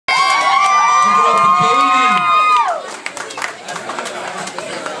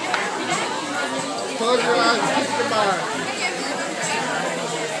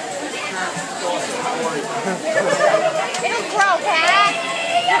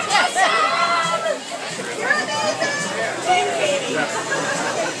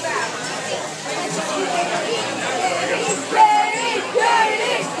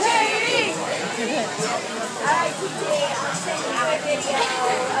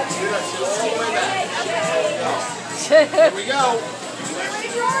Here we go.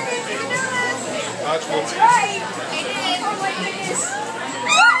 That's right. Oh my goodness.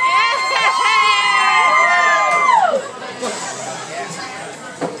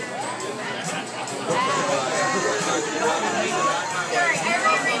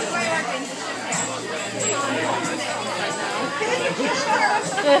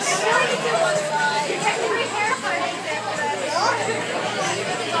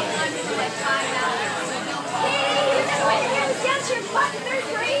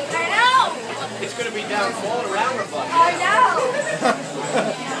 It's going to be down falling around her butt. I know.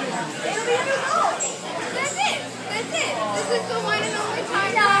 It'll be a result. That's it. That's it. This is the one and only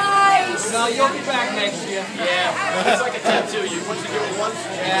time. Nice. No, you'll be back next year. Yeah. It's like a tattoo. Once you do it once,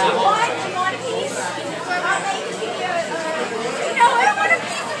 yeah. What? You want a piece? Or I'll make you no, I don't want a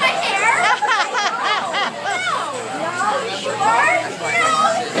piece of my hair. No. No, you sure?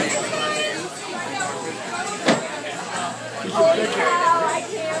 No. Oh, wow, I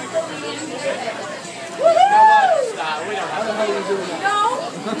can't believe it. Woohoo! stop. We don't have to. How are you doing that?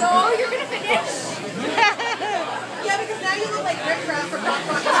 No, you're going to finish? Yeah, because now you look like Rick Raff from Rock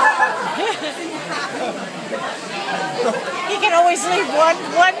Rock. He can always leave one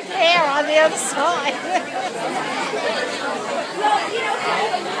pair on the other side. Well, you know,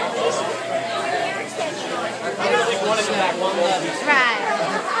 hair extension on. I don't think one in the back, one left. Right.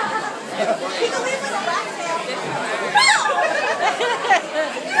 You can leave with a black tail. No!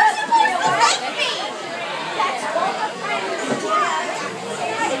 You're supposed to like me! That's all the friends.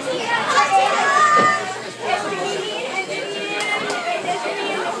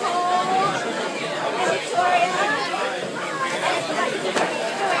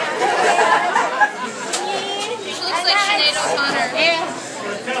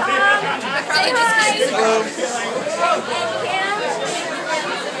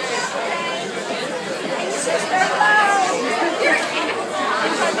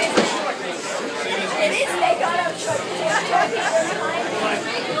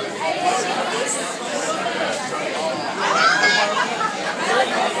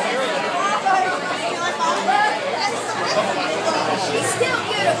 She's still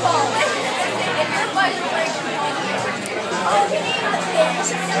beautiful. Oh, he ain't up there. If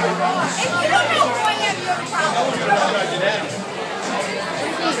you don't know who I am, you have a problem.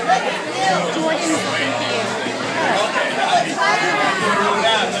 Jordan's looking for you.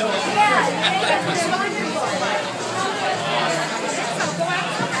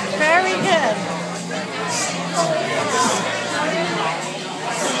 Very good.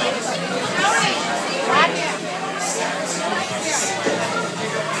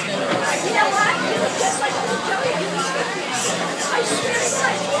 You know what? You look just like a little Joey. I swear to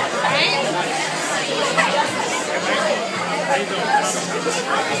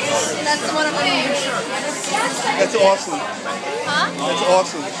That's the one I'm going to use. That's awesome. Huh? That's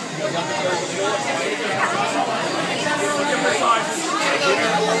awesome.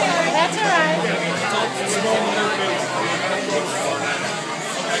 That's all right.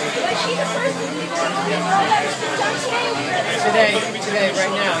 Was she the first Today,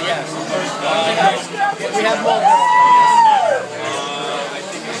 right now, yes. We have more.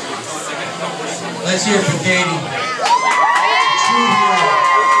 Let's hear it for Katie. True hero.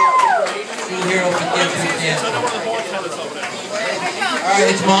 True hero for kids who can't. Alright,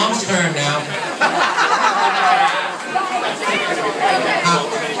 it's Mom's turn now.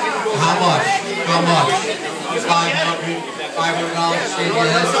 How much? How much? $500 to shave your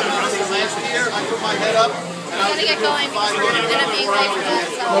head? Last year, I put my head up. We gotta get going because we're gonna end up being late for that.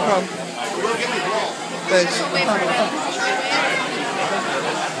 So. No problem. Thanks. We'll wait for him.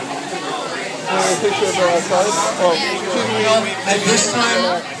 A picture of her outside? Oh, At this time,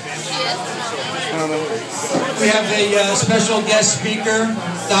 I don't know. we have a special guest speaker,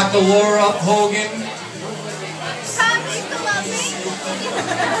 Dr. Laura Hogan.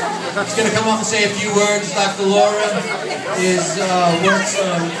 She's going to come up and say a few words. Dr. Laura is a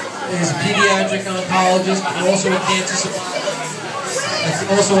pediatric oncologist and also a cancer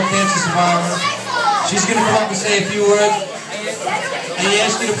survivor. She's going to come up and say a few words. And he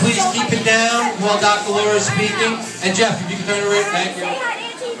asks you to please keep it down while Dr. Laura is speaking. And Jeff, if you can turn it around. Thank you.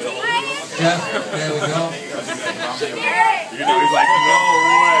 Jeff, there we go. He's like, no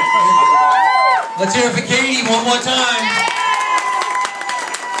way. Let's hear it for Katie one more time.